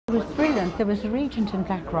Ireland, there was a Regent in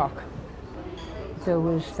Blackrock.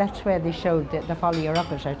 That's where they showed the Folly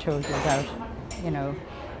Rockers I told you about, you know.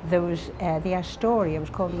 There was the Astoria, it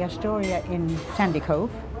was called the Astoria in Sandy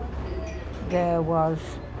Cove. There was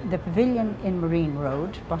the Pavilion in Marine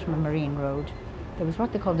Road, bottom of Marine Road. There was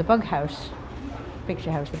what they called the Bug House,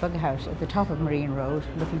 picture house, the Bug House at the top of Marine Road,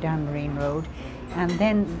 looking down Marine Road. And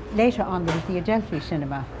then later on there was the Adelphi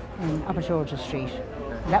Cinema in Upper Georgia Street.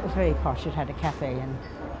 That was very posh, it had a cafe and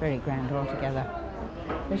very grand altogether.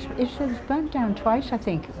 It was burnt down twice, I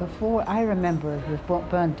think. Before I remember it was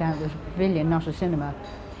burnt down, it was a pavilion, not a cinema.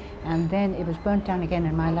 And then it was burnt down again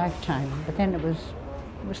in my lifetime, but then it was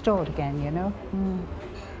restored again, you know.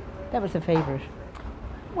 That was the favourite.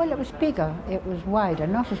 Well, it was bigger, it was wider,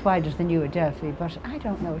 not as wide as the new Adelphi, but I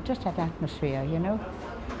don't know, it just had atmosphere, you know.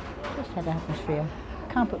 Just had atmosphere.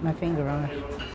 Can't put my finger on it.